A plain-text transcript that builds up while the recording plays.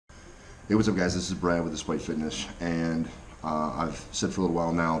Hey, what's up guys? This is Brad with Despite Fitness, and I've said for a little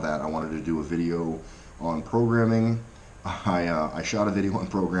while now that I wanted to do a video on programming. I shot a video on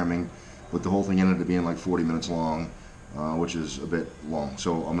programming, but the whole thing ended up being like 40 minutes long, which is a bit long.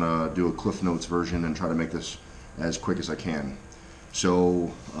 So I'm going to do a Cliff Notes version and try to make this as quick as I can. So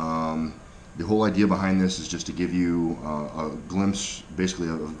the whole idea behind this is just to give you a glimpse, basically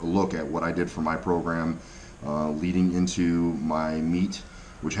a look at what I did for my program leading into my meet,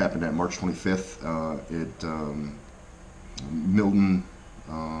 which happened at March 25th at Milton,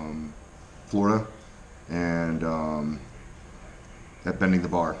 Florida, and at Bending the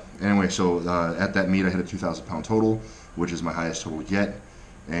Bar. Anyway, so at that meet I hit a 2,000 pound total, which is my highest total yet,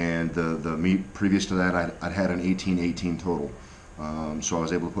 and the meet previous to that I'd had an 18-18 total. So I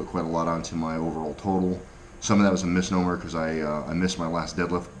was able to put quite a lot onto my overall total. Some of that was a misnomer because I missed my last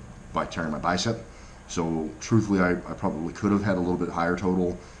deadlift by tearing my bicep. So truthfully, I probably could have had a little bit higher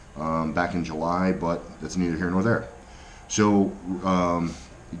total back in July, but that's neither here nor there. So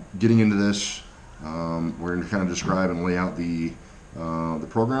getting into this, we're going to kind of describe and lay out the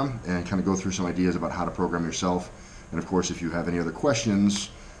program and kind of go through some ideas about how to program yourself. And of course, if you have any other questions,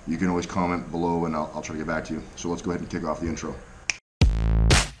 you can always comment below and I'll try to get back to you. So let's go ahead and kick off the intro.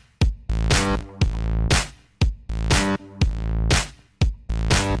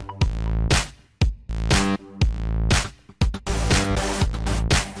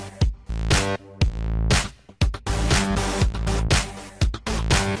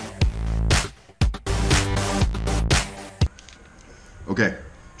 Okay,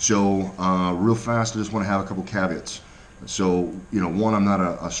 so real fast, I just want to have a couple caveats. So, one, I'm not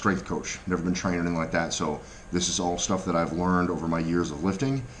a strength coach, never been trained or anything like that, so this is all stuff that I've learned over my years of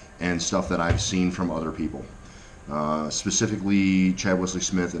lifting and stuff that I've seen from other people. Specifically, Chad Wesley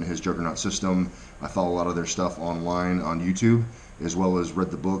Smith and his Juggernaut system. I follow a lot of their stuff online on YouTube, as well as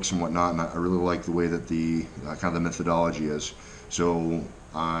read the books and whatnot, and I really like the way that the kind of the methodology is. So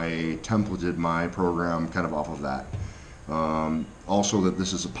I templated my program kind of off of that. Also, that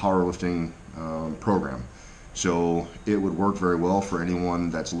this is a powerlifting program, so it would work very well for anyone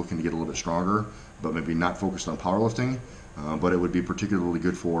that's looking to get a little bit stronger, but maybe not focused on powerlifting, but it would be particularly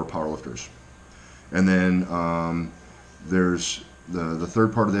good for powerlifters. And then there's the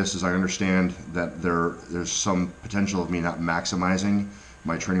third part of this is I understand that there's some potential of me not maximizing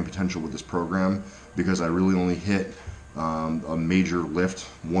my training potential with this program because I really only hit a major lift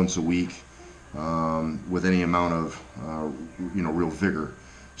once a week with any amount of real vigor.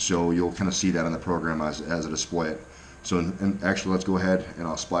 So you'll kind of see that in the program as I display it. So and actually, let's go ahead and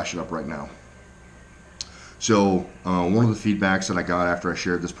I'll splash it up right now. So one of the feedbacks that I got after I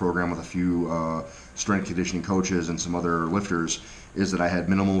shared this program with a few strength conditioning coaches and some other lifters is that I had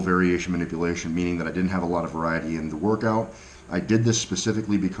minimal variation manipulation, meaning that I didn't have a lot of variety in the workout. I did this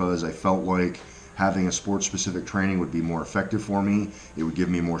specifically because I felt like having a sport-specific training would be more effective for me. It would give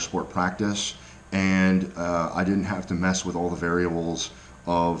me more sport practice, and I didn't have to mess with all the variables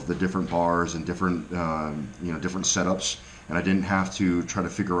of the different bars and different different setups, and I didn't have to try to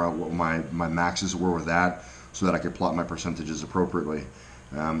figure out what my maxes were with that so that I could plot my percentages appropriately.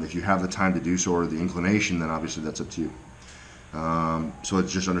 If you have the time to do so or the inclination, then obviously that's up to you. So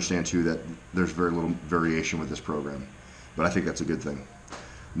let's just understand too that there's very little variation with this program, but I think that's a good thing.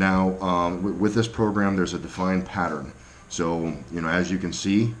 Now, with this program, there's a defined pattern. So, as you can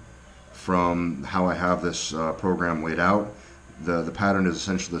see from how I have this program laid out, the pattern is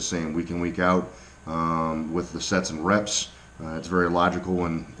essentially the same week in, week out with the sets and reps. It's very logical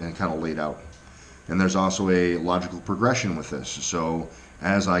and kind of laid out. And there's also a logical progression with this. So,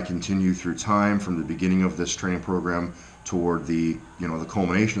 as I continue through time from the beginning of this training program toward the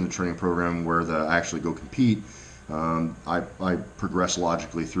culmination of the training program where I actually go compete, I progress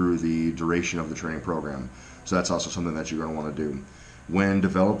logically through the duration of the training program. So that's also something that you're going to want to do. When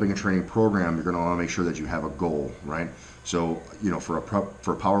developing a training program, you're going to want to make sure that you have a goal, right? So, for a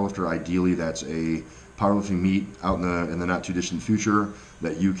powerlifter, ideally that's a powerlifting meet out in the not too distant future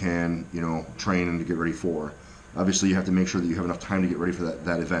that you can, train and to get ready for. Obviously, you have to make sure that you have enough time to get ready for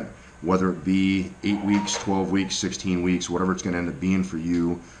that event, whether it be 8 weeks, 12 weeks, 16 weeks, whatever it's going to end up being for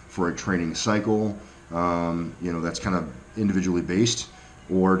you for a training cycle. That's kind of individually based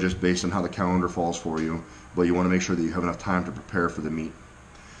or just based on how the calendar falls for you, but you want to make sure that you have enough time to prepare for the meet.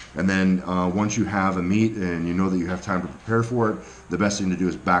 And then once you have a meet and you know that you have time to prepare for it, the best thing to do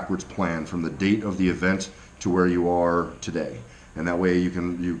is backwards plan from the date of the event to where you are today. And that way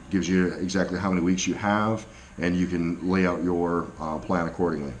it gives you exactly how many weeks you have, and you can lay out your plan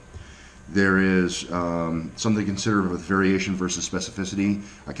accordingly. There is something to consider with variation versus specificity.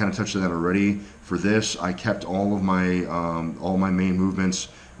 I kind of touched on that already. For this, I kept all of my main movements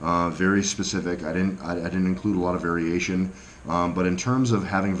very specific. I didn't include a lot of variation, but in terms of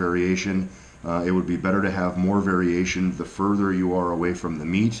having variation, it would be better to have more variation the further you are away from the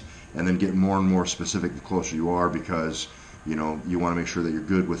meet, and then get more and more specific the closer you are, because you want to make sure that you're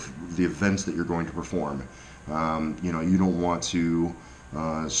good with the events that you're going to perform. You don't want to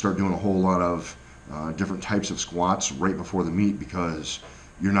start doing a whole lot of different types of squats right before the meet, because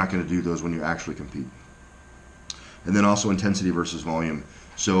you're not going to do those when you actually compete. And then also intensity versus volume.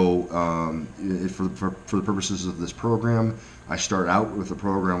 So for the purposes of this program, I start out with a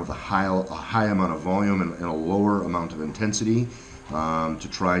program with a high amount of volume and a lower amount of intensity, to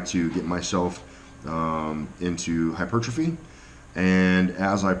try to get myself into hypertrophy. And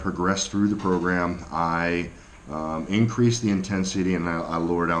as I progress through the program, I increase the intensity and I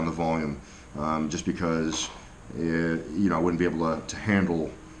lower down the volume, just because I wouldn't be able to handle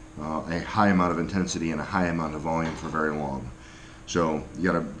a high amount of intensity and a high amount of volume for very long. So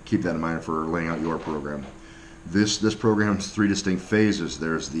you got to keep that in mind for laying out your program. This program has 3 distinct phases.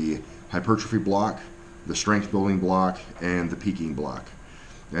 There's the hypertrophy block, the strength building block, and the peaking block.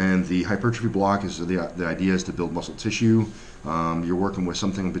 And the hypertrophy block is the idea is to build muscle tissue. You're working with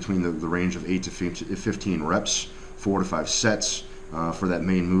something between the range of 8 to 15 reps, 4 to 5 sets for that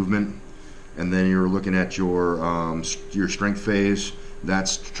main movement. And then you're looking at your strength phase.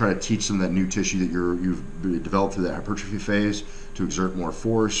 That's to try to teach them that new tissue that you've developed through that hypertrophy phase to exert more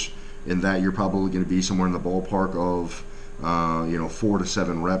force. In that, you're probably going to be somewhere in the ballpark of 4 to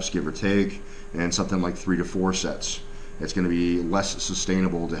 7 reps, give or take, and something like 3 to 4 sets. It's going to be less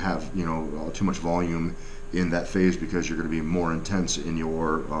sustainable to have too much volume in that phase, because you're going to be more intense in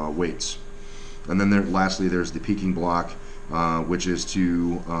your weights. And then lastly, there's the peaking block, which is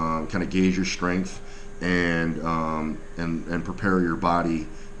to kind of gauge your strength and prepare your body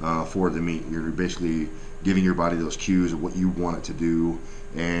for the meet. You're basically giving your body those cues of what you want it to do,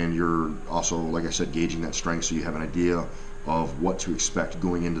 and you're also, like I said, gauging that strength so you have an idea of what to expect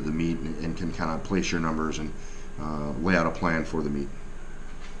going into the meet, and can kind of place your numbers and lay out a plan for the meet.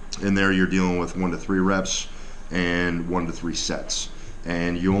 In there, you're dealing with 1 to 3 reps and 1 to 3 sets,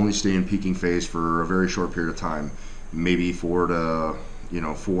 and you only stay in peaking phase for a very short period of time, maybe 4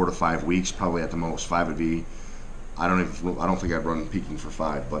 to 5 weeks, probably at the most. 5 would be, I don't think I've run peaking for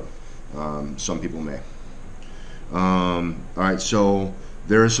 5, but some people may. All right, so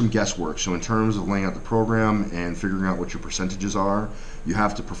there is some guesswork. So in terms of laying out the program and figuring out what your percentages are, you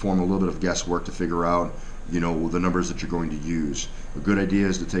have to perform a little bit of guesswork to figure out the numbers that you're going to use. A good idea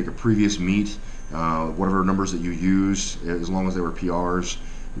is to take a previous meet, whatever numbers that you use, as long as they were PRs,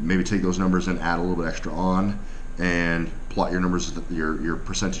 maybe take those numbers and add a little bit extra on, and plot your numbers, your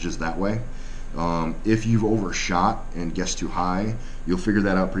percentages that way. If you've overshot and guessed too high, you'll figure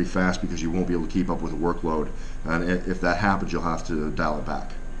that out pretty fast, because you won't be able to keep up with the workload. And if that happens, you'll have to dial it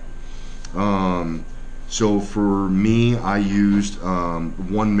back. So for me, I used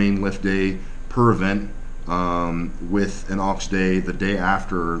 1 main lift day per event, with an aux day the day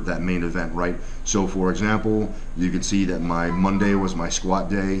after that main event, right? So for example, you can see that my Monday was my squat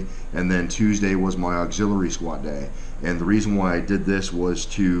day, and then Tuesday was my auxiliary squat day. And the reason why I did this was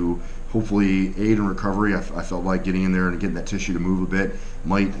to hopefully aid in recovery. I felt like getting in there and getting that tissue to move a bit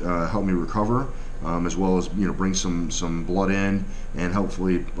might help me recover, as well as bring some blood in, and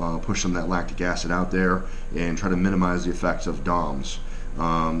hopefully push some of that lactic acid out there and try to minimize the effects of DOMS.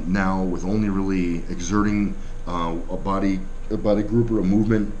 Now, with only really exerting a body group or a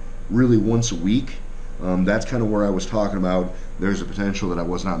movement really once a week, that's kind of where I was talking about there's a potential that I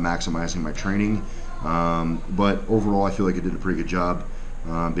was not maximizing my training. But overall, I feel like I did a pretty good job,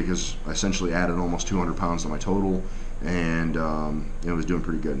 because I essentially added almost 200 pounds to my total, and it was doing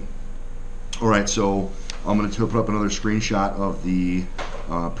pretty good. All right, so I'm going to put up another screenshot of the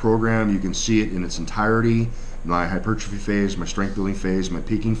program. You can see it in its entirety. My hypertrophy phase, my strength building phase, my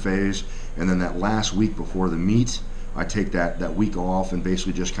peaking phase, and then that last week before the meet, I take that week off and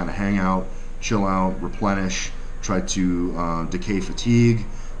basically just kind of hang out, chill out, replenish, try to decay fatigue,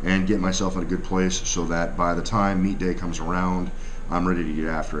 and get myself in a good place so that by the time meet day comes around, I'm ready to get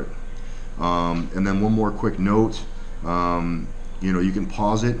after it. And then one more quick note, you can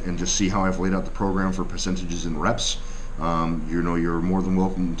pause it and just see how I've laid out the program for percentages and reps. You're more than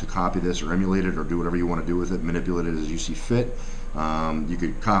welcome to copy this or emulate it or do whatever you want to do with it, manipulate it as you see fit. You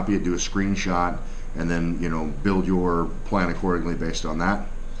could copy it, do a screenshot, and then build your plan accordingly based on that.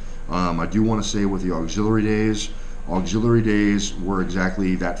 I do want to say with the auxiliary days were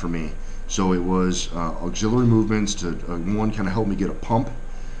exactly that for me. So it was auxiliary movements to one, kind of help me get a pump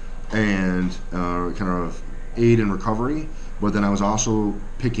and kind of aid in recovery, but then I was also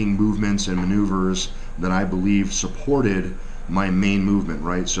picking movements and maneuvers that I believe supported my main movement,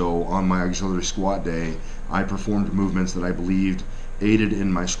 right? So on my auxiliary squat day, I performed movements that I believed aided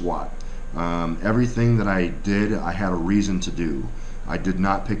in my squat. Everything that I did, I had a reason to do. I did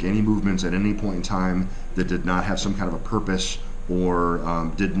not pick any movements at any point in time that did not have some kind of a purpose or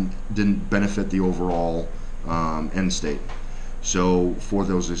didn't benefit the overall end state. So for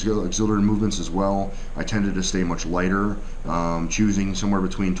those auxiliary movements as well, I tended to stay much lighter, choosing somewhere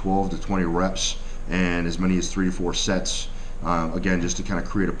between 12 to 20 reps and as many as 3 to 4 sets. Again, just to kind of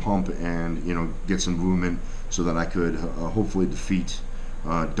create a pump and get some movement so that I could hopefully defeat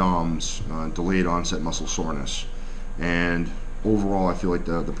DOMS, delayed onset muscle soreness. And overall, I feel like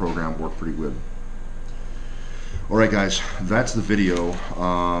the program worked pretty good. Alright guys, that's the video.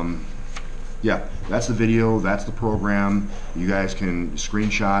 Yeah, that's the video, that's the program. You guys can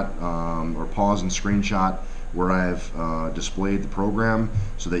screenshot or pause and screenshot where I've displayed the program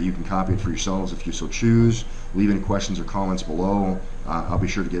so that you can copy it for yourselves if you so choose. Leave any questions or comments below. I'll be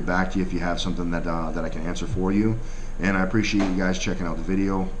sure to get back to you if you have something that I can answer for you. And I appreciate you guys checking out the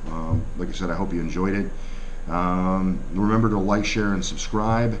video. Like I said, I hope you enjoyed it. Remember to like, share, and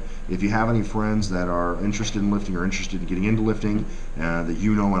subscribe. If you have any friends that are interested in lifting or interested in getting into lifting that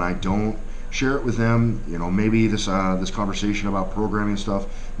you know and I don't, share it with them. Maybe this conversation about programming stuff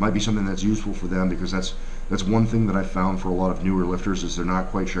might be something that's useful for them, because that's one thing that I found for a lot of newer lifters is they're not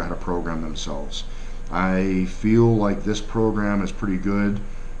quite sure how to program themselves. I feel like this program is pretty good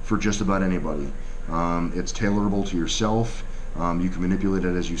for just about anybody. It's tailorable to yourself. You can manipulate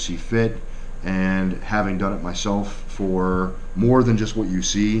it as you see fit. And having done it myself for more than just what you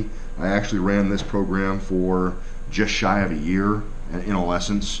see, I actually ran this program for just shy of a year in all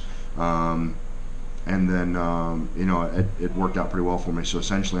essence. And then it worked out pretty well for me. So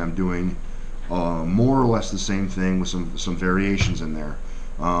essentially I'm doing more or less the same thing with some variations in there.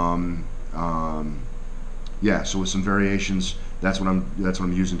 Yeah, so with some variations, that's what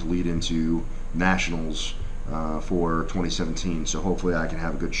I'm using to lead into nationals for 2017. So hopefully I can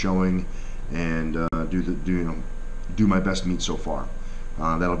have a good showing and do my best meet so far.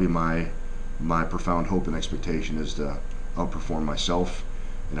 That'll be my profound hope and expectation, is to outperform myself.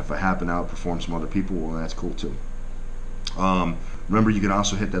 And if I happen to outperform some other people, well, that's cool too. Remember, you can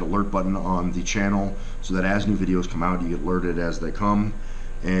also hit that alert button on the channel so that as new videos come out, you get alerted as they come.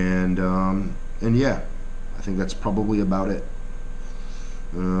 And yeah, I think that's probably about it.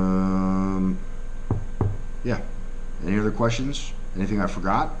 Yeah. Any other questions? Anything I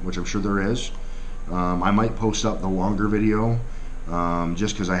forgot, which I'm sure there is. I might post up the longer video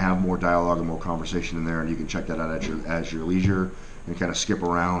just because I have more dialogue and more conversation in there, and you can check that out at your leisure and kind of skip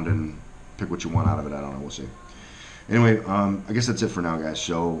around and pick what you want out of it. I don't know, we'll see. Anyway, I guess that's it for now, guys.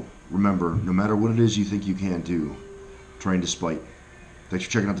 So remember, no matter what it is you think you can't do, train despite. Thanks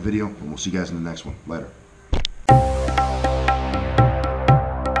for checking out the video, and we'll see you guys in the next one. Later.